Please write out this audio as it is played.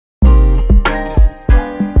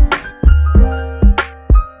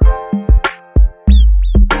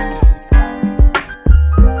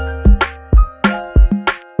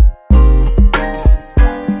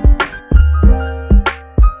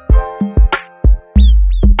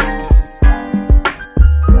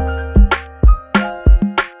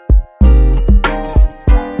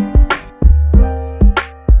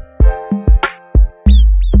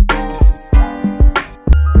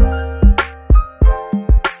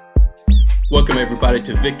Welcome, everybody,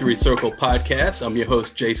 to Victory Circle Podcast. I'm your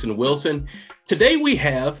host, Jason Wilson. Today, we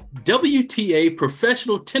have WTA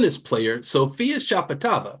professional tennis player Sofia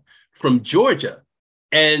Shapatava from Georgia.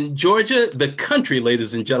 And Georgia, the country,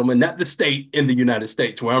 ladies and gentlemen, not the state in the United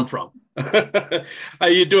States, where I'm from. How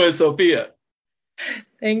you doing, Sofia?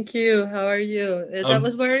 Thank you. How are you? That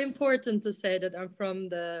was very important to say that I'm from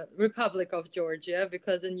the Republic of Georgia,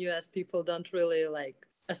 because in US people don't really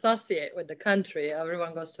associate with the country.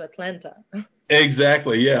 Everyone goes to Atlanta.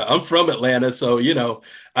 Exactly. Yeah, I'm from Atlanta, so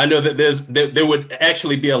I know that there would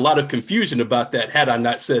actually be a lot of confusion about that had I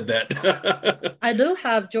not said that. I do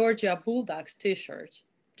have Georgia Bulldogs t-shirt,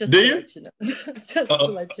 just Do to you? let you know. Just to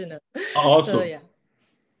let you know. So Awesome. yeah.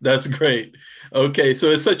 That's great. Okay,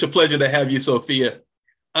 so it's such a pleasure to have you, Sofia.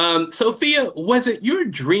 Sofia, was it your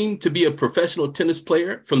dream to be a professional tennis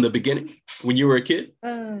player from the beginning when you were a kid?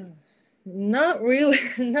 Not really.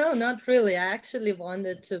 No, not really. I actually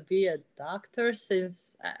wanted to be a doctor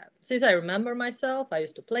since I remember myself. I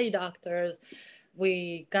used to play doctors.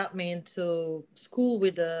 We got me into school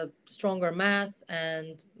with a stronger math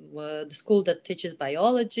and the school that teaches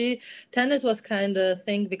biology. Tennis was kind of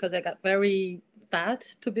thing because I got very fat,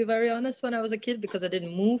 to be very honest, when I was a kid, because I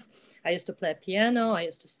didn't move. I used to play piano. I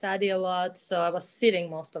used to study a lot. So I was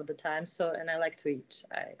sitting most of the time. And I like to eat.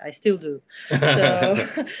 I still do.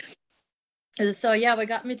 So so yeah, we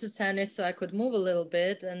got me to tennis so I could move a little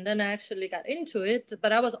bit, and then I actually got into it,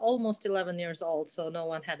 but I was almost 11 years old, so no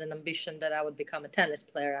one had an ambition that I would become a tennis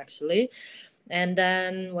player actually. And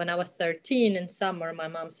then when I was 13 in summer, my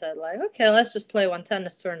mom said okay, let's just play one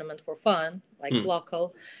tennis tournament for fun,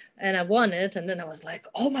 local. And I won it, and then I was like,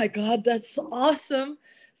 oh my god, that's awesome.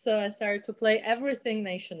 So I started to play everything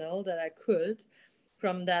national that I could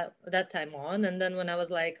from that time on. And then when I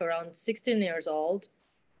was around 16 years old,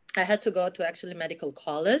 I had to go to actually medical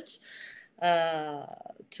college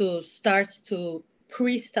to start to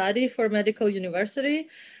pre-study for medical university.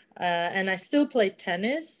 And I still played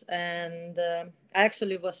tennis. And I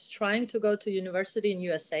actually was trying to go to university in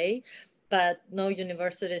USA, but no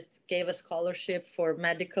universities gave a scholarship for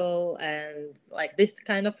medical and this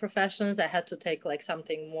kind of professions. I had to take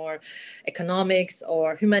something more economics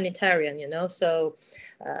or humanitarian, So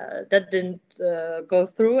that didn't go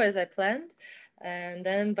through as I planned. And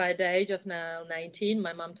then by the age of now 19,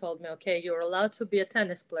 my mom told me, okay, you're allowed to be a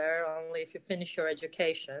tennis player only if you finish your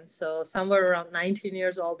education. So somewhere around 19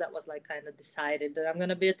 years old, that was kind of decided that I'm going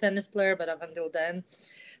to be a tennis player. But up until then,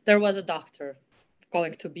 there was a doctor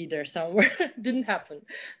going to be there somewhere. Didn't happen.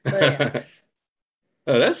 But yeah.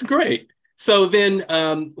 Oh, that's great. So then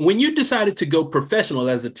when you decided to go professional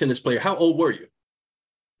as a tennis player, how old were you?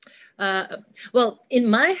 Well, in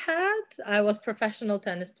my head, I was professional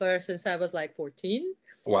tennis player since I was 14.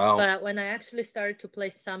 Wow. But when I actually started to play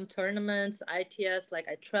some tournaments, ITFs,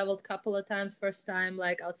 I traveled a couple of times first time,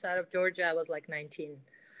 outside of Georgia, I was 19.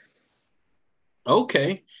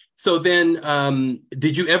 Okay. So then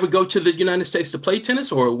did you ever go to the United States to play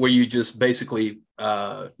tennis, or were you just basically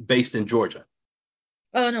based in Georgia?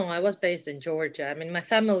 Oh no, I was based in Georgia. I mean, my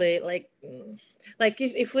family,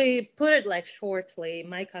 if we put it shortly,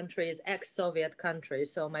 my country is ex-Soviet country.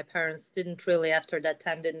 So my parents didn't really, after that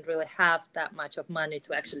time, didn't really have that much of money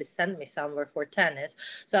to actually send me somewhere for tennis.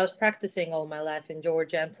 So I was practicing all my life in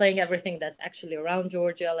Georgia and playing everything that's actually around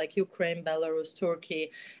Georgia, like Ukraine, Belarus,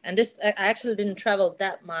 Turkey. And I actually didn't travel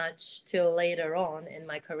that much till later on in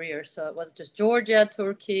my career. So it was just Georgia,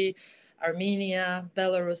 Turkey, Armenia,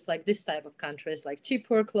 Belarus, this type of countries,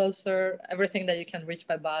 cheaper, closer, everything that you can reach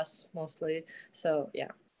by bus mostly. So,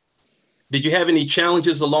 yeah. Did you have any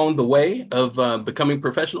challenges along the way of becoming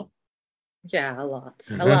professional? Yeah, a lot.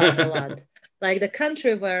 The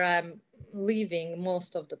country where I'm living,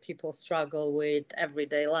 most of the people struggle with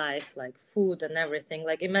everyday life, food and everything.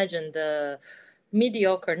 Imagine the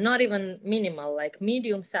mediocre, not even minimal,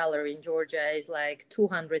 medium salary in Georgia is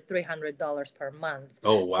 $200, $300 per month.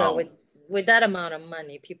 Oh, wow. So with that amount of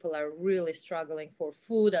money, people are really struggling for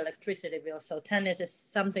food, electricity bills. So tennis is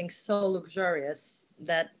something so luxurious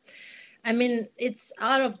that, I mean, it's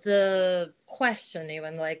out of the question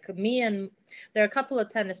even. There are a couple of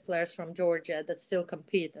tennis players from Georgia that still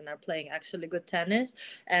compete and are playing actually good tennis.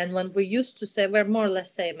 And when we used to say, we're more or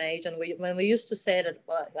less same age, and when we used to say that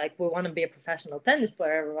we want to be a professional tennis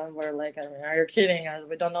player, everyone were like, I mean, are you kidding us?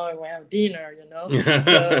 We don't know if we have dinner,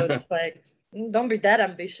 So it's don't be that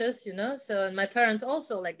ambitious, So my parents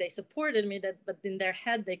also they supported me, but in their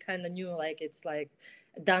head they kind of knew it's a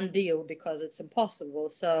done deal because it's impossible.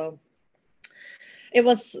 So it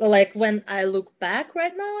was when I look back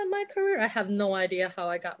right now in my career, I have no idea how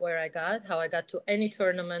I got where I got, how I got to any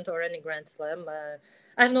tournament or any Grand Slam.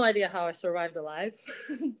 I have no idea how I survived alive,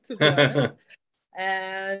 to be honest.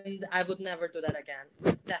 And I would never do that again.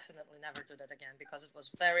 Definitely never do that again, because it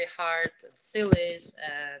was very hard and still is.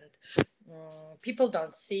 And people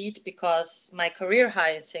don't see it, because my career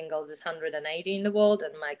high in singles is 180 in the world,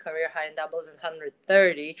 and my career high in doubles is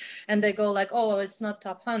 130. And they go like, oh, it's not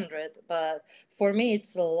top 100. But for me,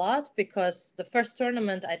 it's a lot, because the first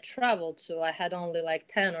tournament I traveled to, I had only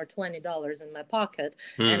like $10 or $20 in my pocket.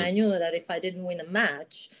 And I knew that if I didn't win a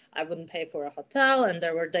match, I wouldn't pay for a hotel. And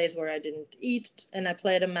there were days where I didn't eat and I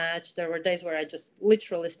played a match. There were days where I just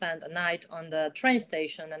literally spent a night on the train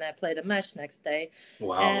station and I played a match next day.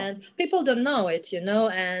 Wow. And people don't know it,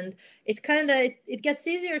 and it kind of it gets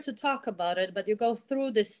easier to talk about it, but you go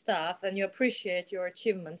through this stuff and you appreciate your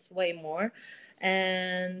achievements way more.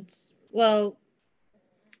 And well,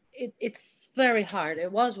 it's very hard.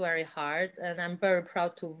 It was very hard, and I'm very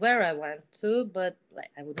proud to where I went to, but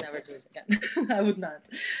like I would never do it again.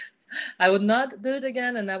 I would not do it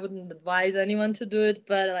again, and I wouldn't advise anyone to do it.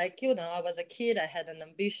 But like, I was a kid, I had an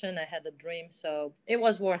ambition, I had a dream, so it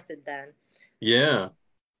was worth it then. Yeah.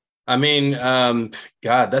 I mean,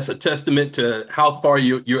 God, that's a testament to how far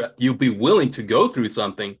you'll be willing to go through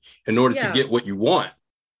something in order to Yeah. get what you want.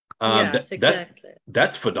 Yes, exactly.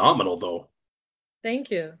 That's phenomenal, though.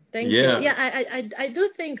 Thank you. Thank you. Yeah. Yeah, I do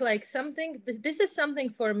think like something, this is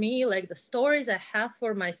something for me, like the stories I have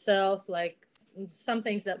for myself, like some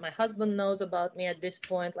things that my husband knows about me at this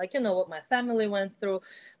point, like, what my family went through.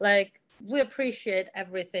 Like, we appreciate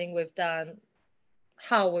everything we've done,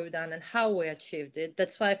 how we've done and how we achieved it.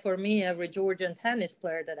 That's why for me, every Georgian tennis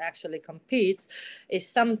player that actually competes is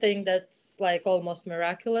something that's like almost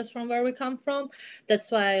miraculous from where we come from. That's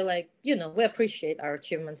why, like, we appreciate our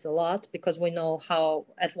achievements a lot, because we know how,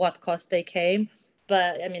 at what cost they came.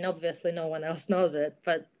 But I mean, obviously no one else knows it,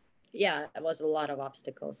 but yeah, it was a lot of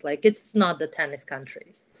obstacles. Like, it's not the tennis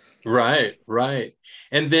country. Right, right.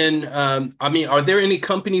 And then, I mean, are there any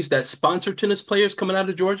companies that sponsor tennis players coming out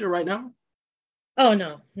of Georgia right now? Oh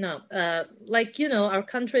no, no. Like, our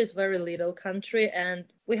country is very little country, and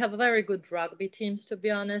we have very good rugby teams, to be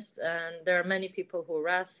honest. And there are many people who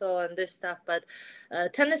wrestle and this stuff, but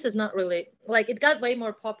tennis is not really like, it got way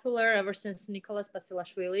more popular ever since Nicolas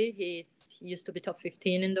Basilashvili. He used to be top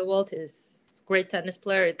 15 in the world. He's a great tennis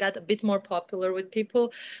player. It got a bit more popular with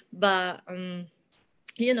people, but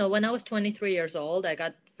when I was 23 years old, I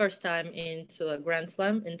got first time into a Grand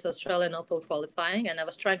Slam, into Australian Open qualifying, and I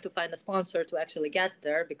was trying to find a sponsor to actually get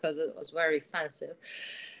there because it was very expensive.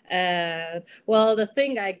 And well, the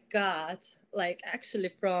thing I got, like,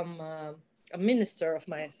 actually from a minister of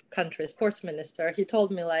my country, sports minister, he told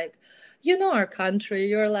me, like, our country,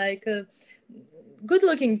 you're like a good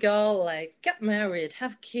looking girl, like, get married,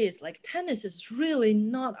 have kids. Like, tennis is really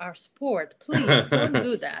not our sport. Please don't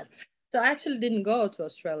do that. So I actually didn't go to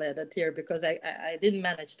Australia that year, because I didn't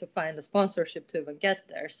manage to find a sponsorship to even get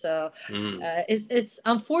there. So Mm. it's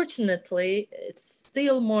unfortunately, it's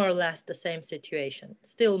still more or less the same situation.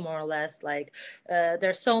 Still more or less, like,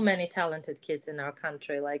 there's so many talented kids in our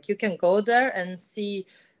country. Like, you can go there and see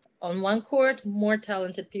on one court more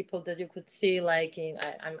talented people that you could see, like,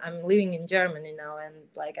 I'm living in Germany now, and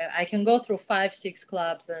like I can go through 5 6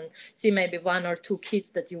 clubs and see maybe one or two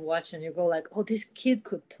kids that you watch and you go like, oh, this kid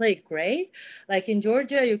could play great. Like, in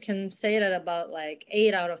Georgia you can say that about like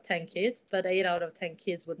 8 out of 10 kids, but 8 out of 10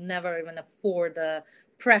 kids would never even afford a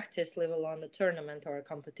practice, level alone a tournament or a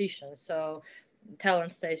competition. So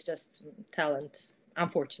talent stays just talent,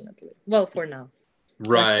 unfortunately. Well, for now. Let's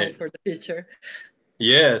hope Right. for the future.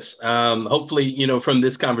 Yes. Hopefully, from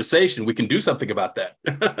this conversation, we can do something about that.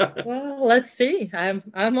 Well, let's see. I'm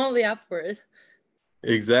only up for it.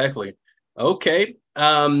 Exactly. Okay.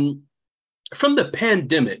 From the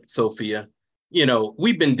pandemic, Sophia,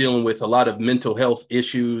 we've been dealing with a lot of mental health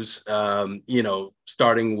issues,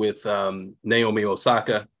 starting with Naomi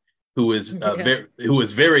Osaka, Yeah, who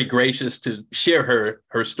was very gracious to share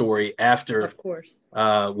her story after of course.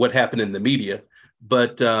 what happened in the media.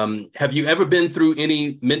 But have you ever been through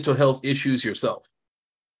any mental health issues yourself?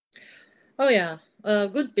 Oh yeah, a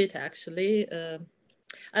good bit actually.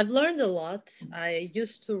 I've learned a lot. I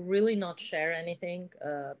used to really not share anything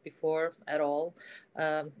before at all.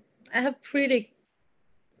 Um, I have pretty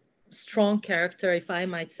strong character, if I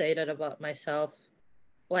might say that about myself,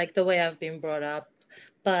 like the way I've been brought up.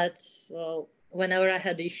 But whenever I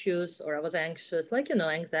had issues or I was anxious, like,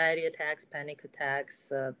 anxiety attacks, panic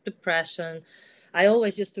attacks, depression, I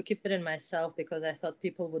always used to keep it in myself, because I thought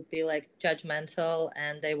people would be like judgmental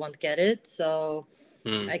and they won't get it. So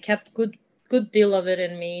Mm. I kept good deal of it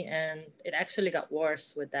in me, and it actually got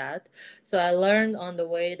worse with that. So I learned on the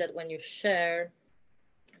way that when you share,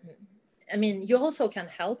 I mean, you also can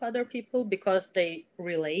help other people because they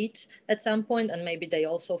relate at some point, and maybe they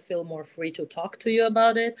also feel more free to talk to you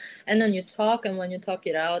about it. And then you talk, and when you talk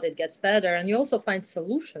it out, it gets better. And you also find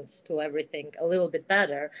solutions to everything a little bit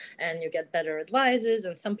better, and you get better advices.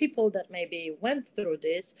 And some people that maybe went through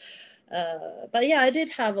this. But yeah, I did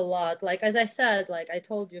have a lot. Like, as I said, like I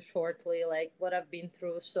told you shortly, like what I've been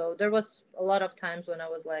through. So there was a lot of times when I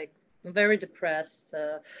was like very depressed.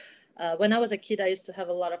 When I was a kid, I used to have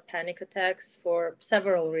a lot of panic attacks for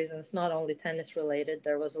several reasons, not only tennis related.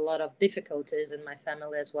 There was a lot of difficulties in my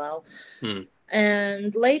family as well. Hmm.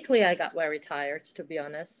 And lately, I got very tired, to be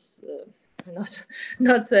honest. Not,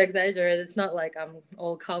 not to exaggerate. It's not like I'm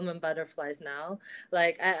all calm and butterflies now.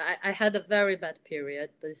 Like I had a very bad period.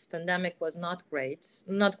 This pandemic was not great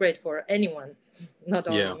for anyone, not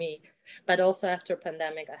only Yeah. me, but also after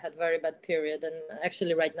pandemic, I had very bad period. And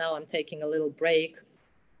actually, right now, I'm taking a little break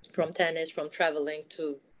from tennis, from traveling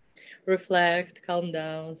to reflect, calm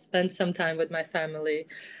down, spend some time with my family.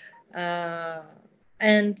 Uh,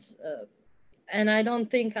 and uh, and I don't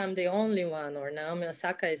think I'm the only one, or Naomi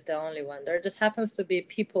Osaka is the only one. There just happens to be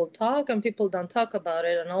people talk and people don't talk about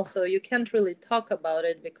it. And also you can't really talk about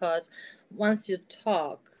it because once you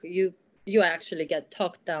talk, you actually get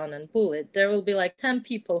talked down and bullied. There will be like 10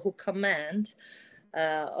 people who comment,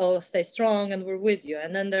 oh, stay strong and we're with you.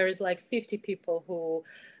 And then there is like 50 people who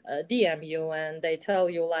DM you and they tell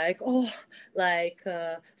you like, oh, like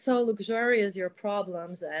so luxurious your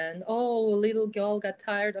problems, and oh, little girl got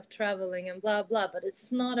tired of traveling and blah blah. But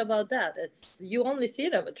it's not about that. It's, you only see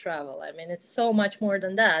it about travel. I mean, it's so much more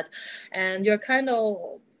than that. And you're kind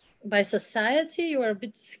of, by society, you are a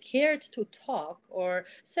bit scared to talk or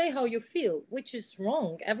say how you feel, which is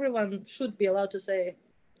wrong. Everyone should be allowed to say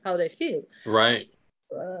how they feel. Right.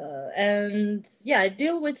 And yeah, I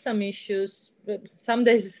deal with some issues. Some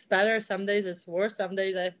days it's better, some days it's worse, some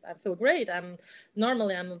days I feel great. I'm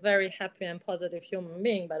a very happy and positive human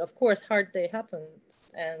being, but of course hard day happen,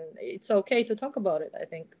 and it's okay to talk about it, I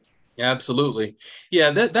think. Absolutely.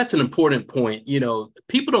 Yeah, that's an important point. You know,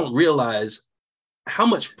 people don't realize how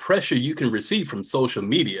much pressure you can receive from social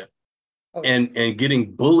media Oh yeah. and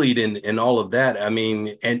getting bullied and all of that. I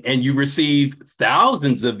mean, and you receive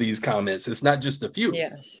thousands of these comments. It's not just a few.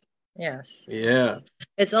 Yes, yes, Yeah. yes.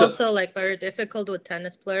 It's So also like very difficult with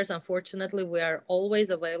tennis players. Unfortunately, we are always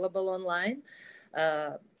available online.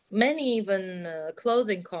 Uh, Many even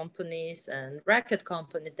clothing companies and racket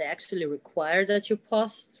companies, they actually require that you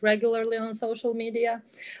post regularly on social media.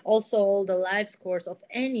 Also, all the live scores of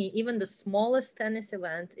any, even the smallest tennis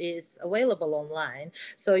event, is available online.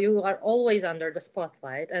 So you are always under the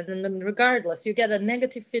spotlight, and then regardless, you get a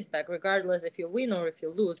negative feedback regardless if you win or if you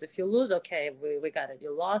lose. If you lose, okay, we got it,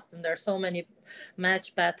 you lost. And there are so many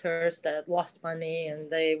match bettors that lost money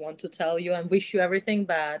and they want to tell you and wish you everything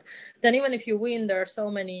bad. Then even if you win, there are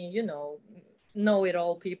so many, know it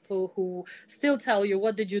all people who still tell you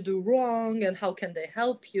what did you do wrong and how can they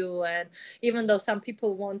help you. And even though some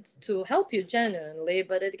people want to help you genuinely,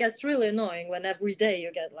 but it gets really annoying when every day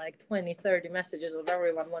you get like 20, 30 messages of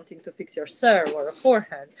everyone wanting to fix your serve or a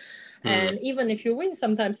forehand. hmm. And even if you win,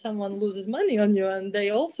 sometimes someone loses money on you and they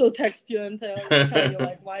also text you and tell you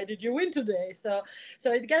like, why did you win today? So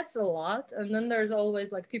it gets a lot. And then there's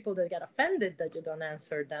always like people that get offended that you don't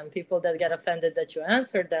answer them, people that get offended that you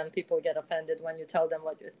answer them, people get offended when you tell them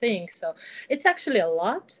what you think. So it's actually a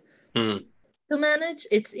lot Hmm. to manage.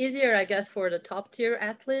 It's easier, I guess, for the top tier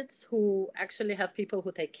athletes who actually have people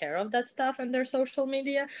who take care of that stuff in their social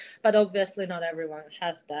media. But obviously, not everyone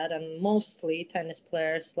has that. And mostly tennis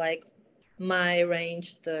players, like my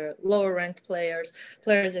range, the lower ranked players,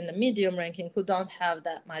 players in the medium ranking who don't have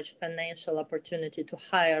that much financial opportunity to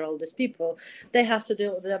hire all these people, they have to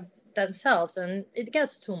deal with them themselves. And it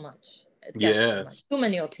gets too much. It gets too much. Yes. Too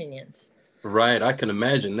many opinions. Right. I can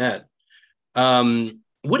imagine that.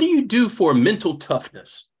 What do you do for mental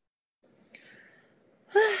toughness?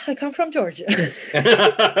 I come from Georgia.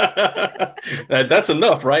 That's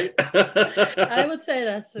enough, right? I would say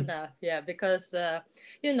that's enough, yeah, because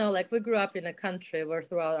like we grew up in a country where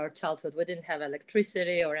throughout our childhood we didn't have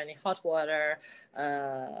electricity or any hot water.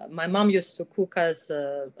 My mom used to cook us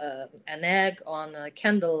an egg on a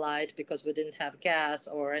candlelight because we didn't have gas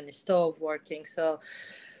or any stove working. So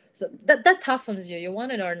that toughens you. You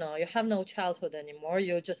want it or no, you have no childhood anymore.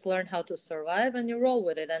 You just learn how to survive and you roll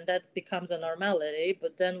with it, and that becomes a normality.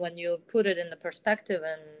 But then when you put it in the perspective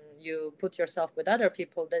and you put yourself with other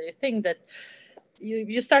people, that you think that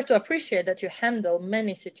you start to appreciate that you handle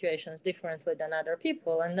many situations differently than other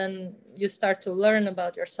people. And then you start to learn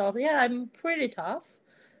about yourself. Yeah, I'm pretty tough,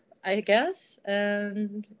 I guess.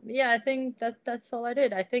 And yeah, I think that's all I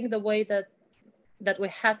did. I think the way that that we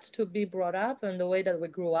had to be brought up, and the way that we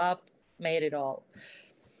grew up made it all.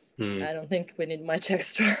 I don't think we need much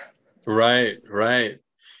extra. Right, right.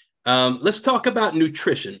 Let's talk about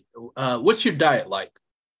nutrition. What's your diet like?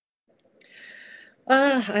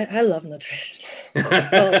 I love nutrition.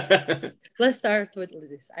 Well, let's start with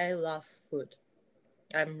this. I love food.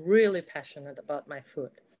 I'm really passionate about my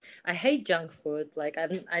food. I hate junk food. Like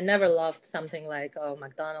I never loved something like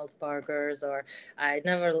McDonald's burgers, or I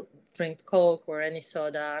never drink Coke or any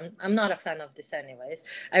soda. I'm not a fan of this anyways.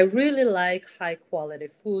 I really like high quality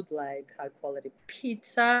food, like high quality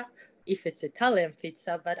pizza, if it's Italian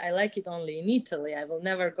pizza, but I like it only in Italy. I will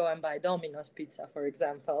never go and buy Domino's pizza, for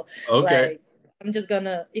example. Okay. Like I'm just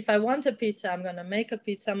gonna, if I want a pizza, I'm gonna make a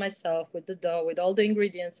pizza myself with the dough, with all the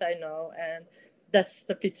ingredients I know, and that's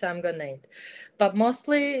the pizza I'm gonna eat. But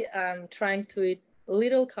mostly I'm trying to eat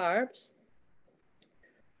little carbs,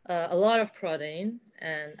 a lot of protein,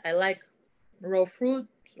 and I like raw fruit,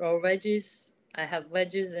 raw veggies. I have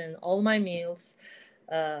veggies in all my meals.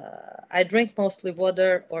 I drink mostly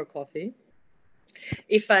water or coffee.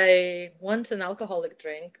 If I want an alcoholic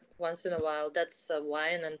drink once in a while, that's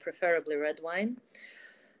wine, and preferably red wine,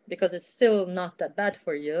 because it's still not that bad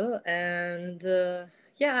for you. And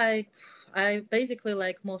yeah, I basically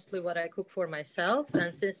like mostly what I cook for myself.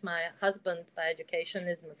 And since my husband by education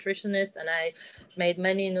is a nutritionist, and I made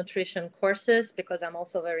many nutrition courses because I'm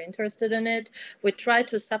also very interested in it, we try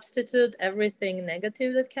to substitute everything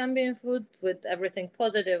negative that can be in food with everything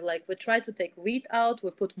positive. Like we try to take wheat out,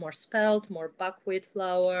 we put more spelt, more buckwheat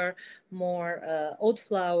flour, more oat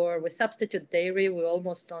flour. We substitute dairy. We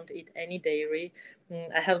almost don't eat any dairy.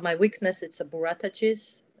 I have my weakness. It's a burrata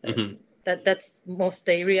cheese. Mm-hmm. That's most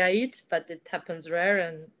dairy I eat, but it happens rare,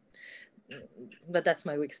 and but that's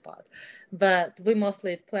my weak spot. But we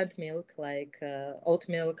mostly eat plant milk, like oat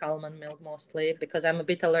milk, almond milk mostly, because I'm a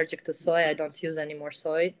bit allergic to soy. I don't use any more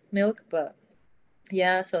soy milk, but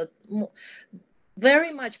yeah, so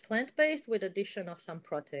very much plant-based with addition of some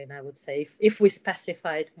protein, I would say. If we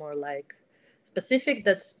specify it more like specific,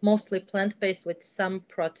 that's mostly plant-based with some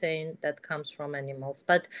protein that comes from animals,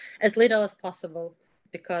 but as little as possible,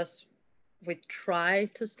 because we try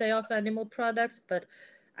to stay off animal products. But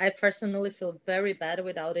I personally feel very bad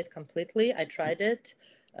without it completely. I tried it,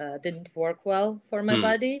 didn't work well for my Mm.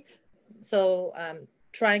 body. So I'm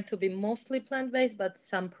trying to be mostly plant-based, but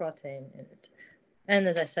some protein in it. And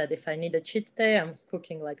as I said, if I need a cheat day, I'm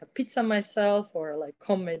cooking like a pizza myself, or like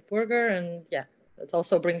homemade burger. And yeah, it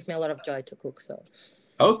also brings me a lot of joy to cook. So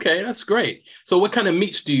Okay, that's great. So what kind of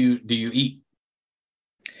meats do you eat?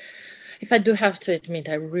 if I do have to eat meat,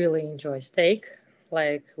 I really enjoy steak,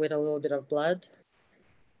 like with a little bit of blood.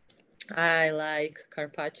 I like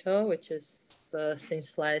carpaccio, which is thin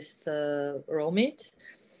sliced raw meat.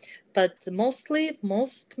 But mostly,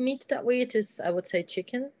 most meat that we eat is, I would say,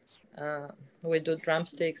 chicken. Uh, we do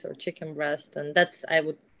drumsticks or chicken breast, and that's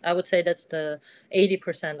I would say that's the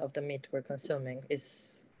 80% of the meat we're consuming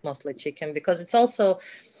is mostly chicken, because it's also,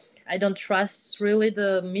 I don't trust really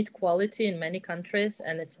the meat quality in many countries,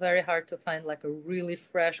 and it's very hard to find like a really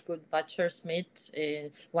fresh, good butcher's meat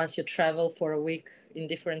once you travel for a week in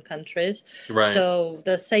different countries. Right. So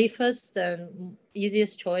the safest and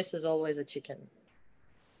easiest choice is always a chicken.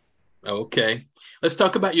 Okay. Let's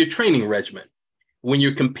talk about your training regimen. When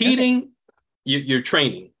you're Okay. competing, you're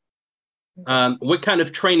training. Okay. What kind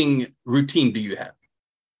of training routine do you have?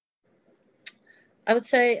 I would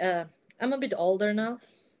say I'm a bit older now.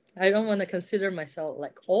 I don't want to consider myself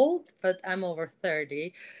like old, but I'm over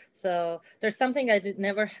 30. So there's something I did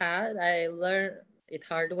never had. I learned it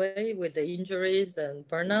hard way with the injuries and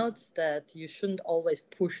burnouts, that you shouldn't always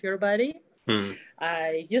push your body. Hmm.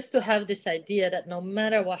 I used to have this idea that no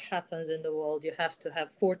matter what happens in the world, you have to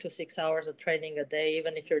have 4 to 6 hours of training a day.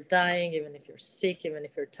 Even if you're dying, even if you're sick, even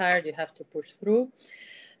if you're tired, you have to push through.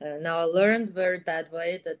 Now I learned very bad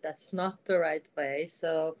way that that's not the right way.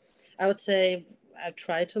 So I would say I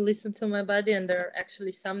try to listen to my body, and there are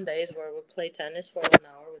actually some days where we play tennis for 1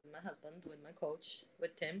 hour with my husband, with my coach,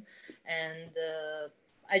 with Tim, and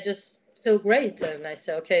I just feel great. And I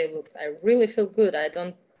say, okay, look, I really feel good. I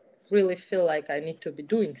don't really feel like I need to be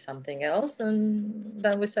doing something else. And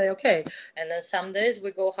then we say, okay. And then some days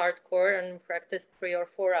we go hardcore and practice 3 or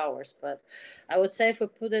 4 hours. But I would say if we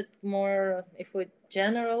put it more, if we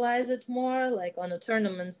generalize it more, like on a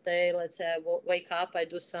tournaments day, let's say I wake up, I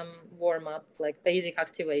do some warm up, like basic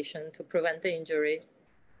activation to prevent the injury.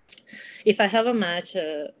 If I have a match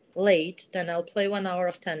late, then I'll play 1 hour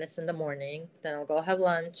of tennis in the morning. Then I'll go have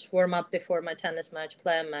lunch, warm up before my tennis match,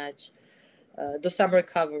 play a match, do some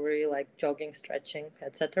recovery like jogging, stretching,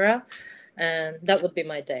 etc. And that would be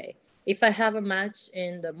my day. If I have a match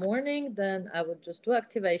in the morning, then I would just do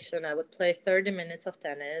activation. I would play 30 minutes of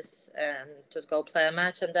tennis and just go play a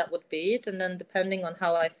match, and that would be it. And then, depending on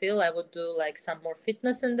how I feel, I would do like some more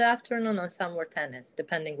fitness in the afternoon and some more tennis,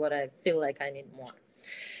 depending what I feel like I need more.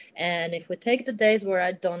 And if we take the days where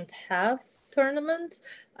I don't have tournament,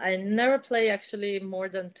 I never play actually more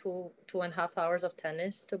than 2.5 hours of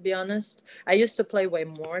tennis, to be honest. I used to play way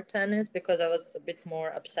more tennis because I was a bit more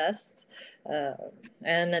obsessed. Uh,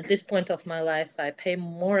 and at this point of my life, I pay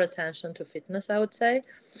more attention to fitness, I would say.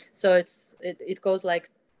 So it goes like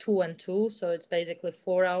two and two. So it's basically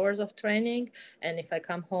 4 hours of training. And if I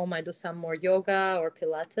come home, I do some more yoga or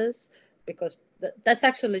Pilates because that's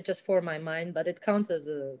actually just for my mind, but it counts as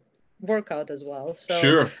a workout as well. So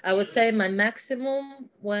Sure. I would say my maximum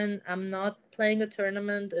when I'm not playing a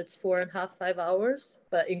tournament, it's 4.5, 5 hours,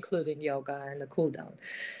 but including yoga and the cool down.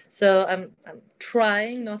 So I'm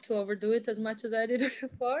trying not to overdo it as much as I did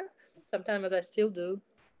before. Sometimes I still do.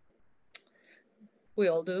 We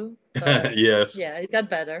all do, but Yes. yeah, it got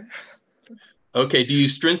better. Okay. Do you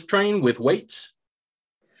strength train with weights?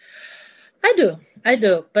 I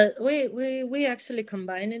do, but we actually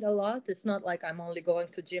combine it a lot. It's not like I'm only going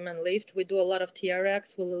to gym and lift. We do a lot of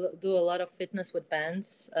TRX. We'll do a lot of fitness with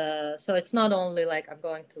bands. So it's not only like I'm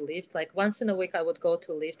going to lift. Like once in a week, I would go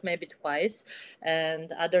to lift, maybe twice,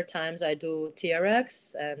 and other times I do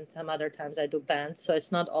TRX, and some other times I do bands. So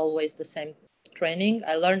it's not always the same training.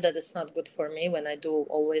 I learned that it's not good for me when I do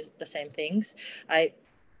always the same things. I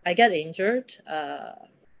I get injured.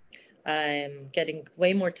 I'm getting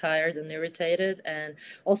way more tired and irritated. And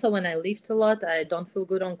also, when I lift a lot, I don't feel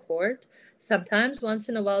good on court. Sometimes, once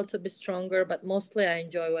in a while, to be stronger, but mostly I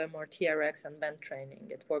enjoy way more TRX and band training.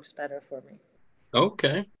 It works better for me.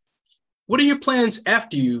 Okay. What are your plans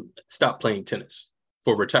after you stop playing tennis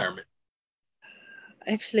for retirement?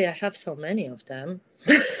 Actually, I have so many of them.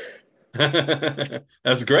 That's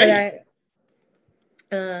But great.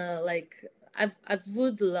 like I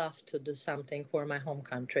would love to do something for my home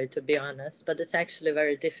country, to be honest, but it's actually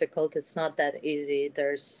very difficult. It's not that easy.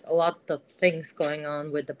 There's a lot of things going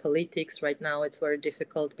on with the politics right now. It's very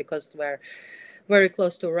difficult because we're very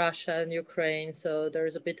close to Russia and Ukraine, so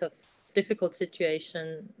there's a bit of difficult situation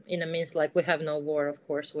in a means like we have no war, of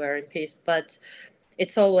course, we're in peace, but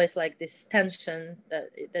it's always like this tension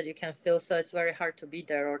that you can feel. So it's very hard to be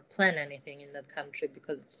there or plan anything in that country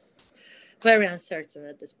because it's very uncertain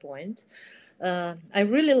at this point. I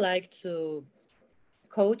really like to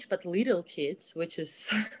coach, but little kids, which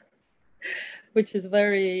is which is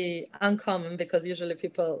very uncommon because usually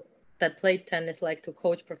people that play tennis like to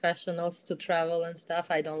coach professionals to travel and stuff.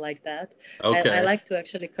 I don't like that. I Okay. like to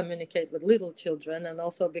actually communicate with little children, and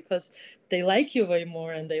also because they like you way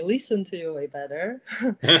more and they listen to you way better.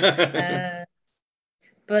 uh,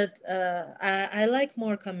 but I like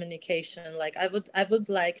more communication. Like I would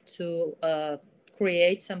like to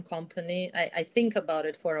create some company. I think about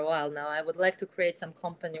it for a while now. I would like to create some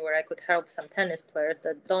company where I could help some tennis players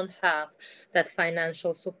that don't have that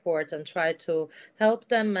financial support and try to help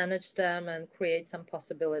them, manage them, and create some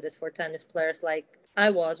possibilities for tennis players like I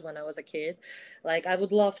was when I was a kid. Like I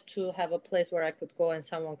would love to have a place where I could go and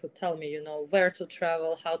someone could tell me, where to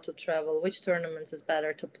travel, how to travel, which tournaments is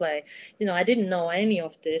better to play. I didn't know any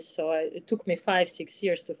of this, so it took me 5 6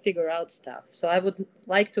 years to figure out stuff. So I would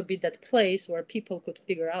like to be that place where people could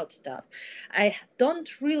figure out stuff. I don't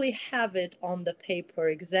really have it on the paper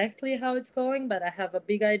exactly how it's going, but I have a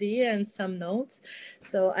big idea and some notes.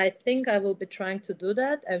 So I think I will be trying to do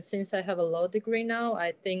that. And since I have a law degree now,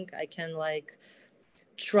 I think I can like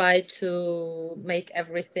try to make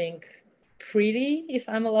everything pretty, if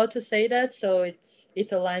I'm allowed to say that, so it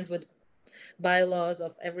aligns with bylaws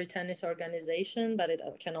of every tennis organization, but it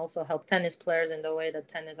can also help tennis players in the way that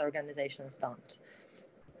tennis organizations don't.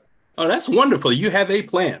 Oh, that's wonderful. You have a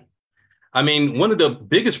plan. I mean, one of the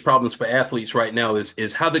biggest problems for athletes right now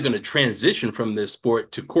is how they're going to transition from this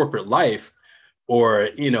sport to corporate life or,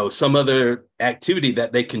 some other activity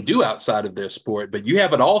that they can do outside of their sport. But you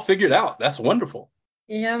have it all figured out. That's wonderful.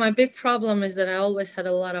 Yeah, my big problem is that I always had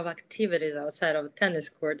a lot of activities outside of a tennis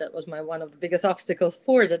court. That was my one of the biggest obstacles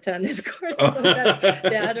for the tennis court. So that's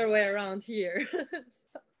the other way around here.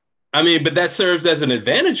 I mean, but that serves as an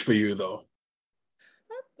advantage for you, though.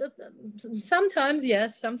 Sometimes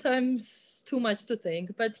yes, sometimes too much to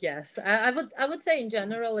think, but yes, I would say in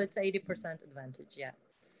general it's 80% advantage. Yeah.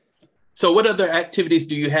 So, what other activities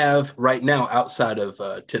do you have right now outside of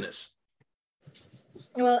tennis?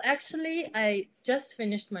 Well, actually, I just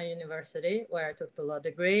finished my university where I took the law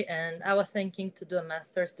degree, and I was thinking to do a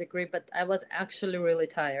master's degree, but I was actually really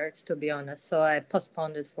tired, to be honest. So I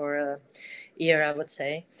postponed it for a year, I would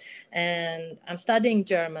say. And I'm studying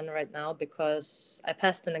German right now because I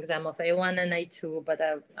passed an exam of A1 and A2, but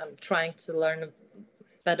I'm trying to learn a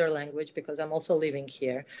better language because I'm also living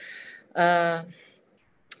here. Uh,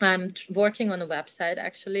 I'm working on a website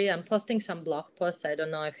actually. I'm posting some blog posts. I don't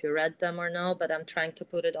know if you read them or no, but I'm trying to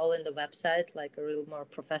put it all in the website like a little more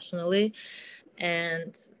professionally.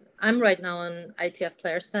 And I'm right now on ITF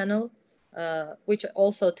Players Panel, which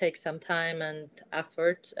also takes some time and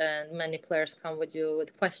effort. And many players come with you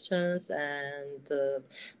with questions, and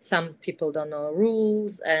some people don't know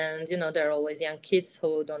rules. And there are always young kids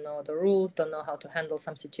who don't know the rules, don't know how to handle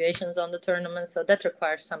some situations on the tournament. So that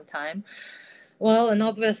requires some time. Well, and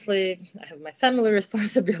obviously, I have my family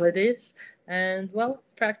responsibilities and, well,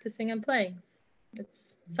 practicing and playing.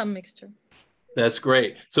 It's some mixture. That's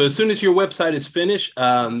great. So as soon as your website is finished,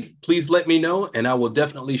 please let me know, and I will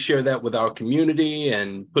definitely share that with our community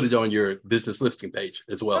and put it on your business listing page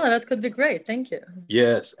as well. Oh, that could be great. Thank you.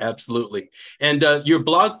 Yes, absolutely. And your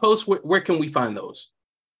blog posts, where can we find those?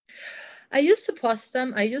 I used to post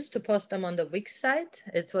them. I used to post them on the Wix site.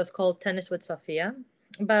 It was called Tennis with Sofia,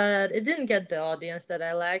 but it didn't get the audience that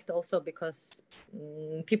I liked. Also because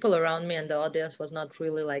people around me and the audience was not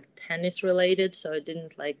really like tennis related, so it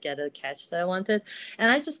didn't like get a catch that I wanted.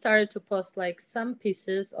 And I just started to post like some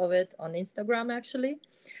pieces of it on Instagram actually.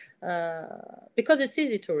 Because it's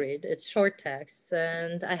easy to read, it's short texts,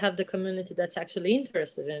 and I have the community that's actually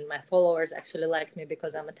interested in. My followers actually like me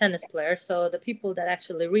because I'm a tennis player, so the people that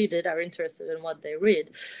actually read it are interested in what they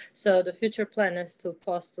read. So the future plan is to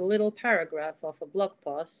post a little paragraph of a blog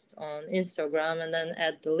post on Instagram and then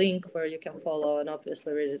add the link where you can follow and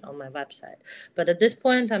obviously read it on my website. But at this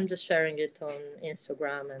point, I'm just sharing it on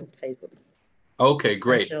Instagram and Facebook. Okay,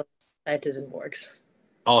 great. Until that isn't works.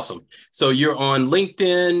 Awesome. So you're on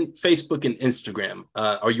LinkedIn, Facebook, and Instagram.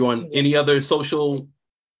 Are you on any other social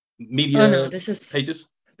media pages?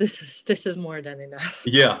 This is more than enough.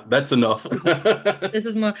 Yeah, that's enough. This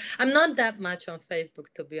is more. I'm not that much on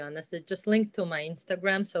Facebook, to be honest. It's just linked to my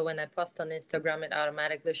Instagram. So when I post on Instagram, it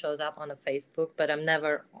automatically shows up on a Facebook, but I'm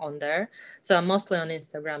never on there. So I'm mostly on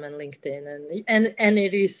Instagram and LinkedIn, and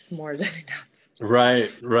it is more than enough.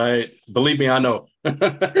 Right. Believe me, I know.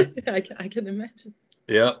 I can imagine.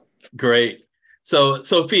 Yep, great. So,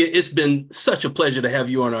 Sophia, it's been such a pleasure to have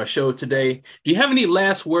you on our show today. Do you have any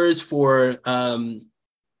last words for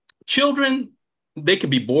children? They could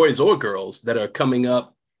be boys or girls that are coming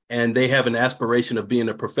up and they have an aspiration of being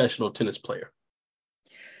a professional tennis player.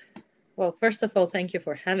 Well, first of all, thank you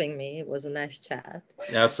for having me. It was a nice chat.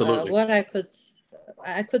 Absolutely. What I could,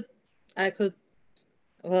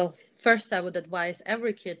 well, first, I would advise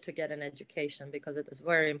every kid to get an education because it is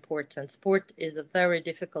very important. Sport is a very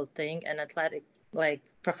difficult thing, and like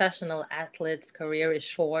professional athletes' career is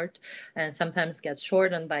short and sometimes gets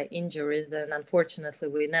shortened by injuries. And unfortunately,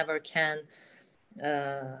 we never can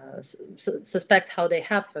suspect how they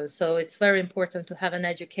happen. So it's very important to have an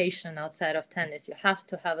education outside of tennis. You have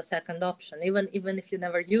to have a second option, even if you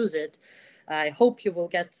never use it. I hope you will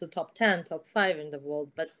get to top 10, top 5 in the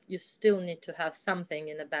world, but you still need to have something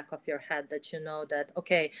in the back of your head that you know that,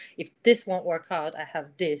 okay, if this won't work out, I have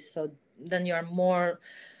this. So then you're more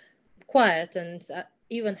quiet and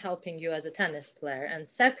even helping you as a tennis player. And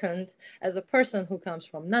second, as a person who comes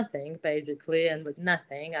from nothing, basically, and with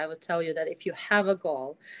nothing, I would tell you that if you have a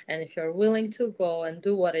goal and if you're willing to go and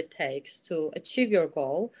do what it takes to achieve your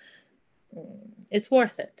goal, it's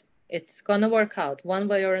worth it. It's going to work out one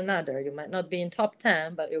way or another. You might not be in top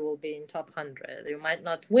 10, but you will be in top 100. You might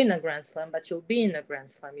not win a Grand Slam, but you'll be in a Grand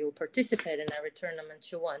Slam. You'll participate in every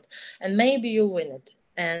tournament you want. And maybe you'll win it.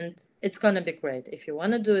 And it's going to be great. If you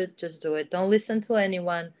want to do it, just do it. Don't listen to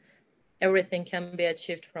anyone. Everything can be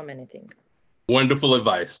achieved from anything. Wonderful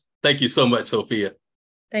advice. Thank you so much, Sophia.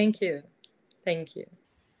 Thank you. Thank you.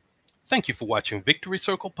 Thank you for watching Victory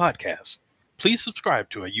Circle Podcast. Please subscribe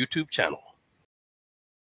to our YouTube channel.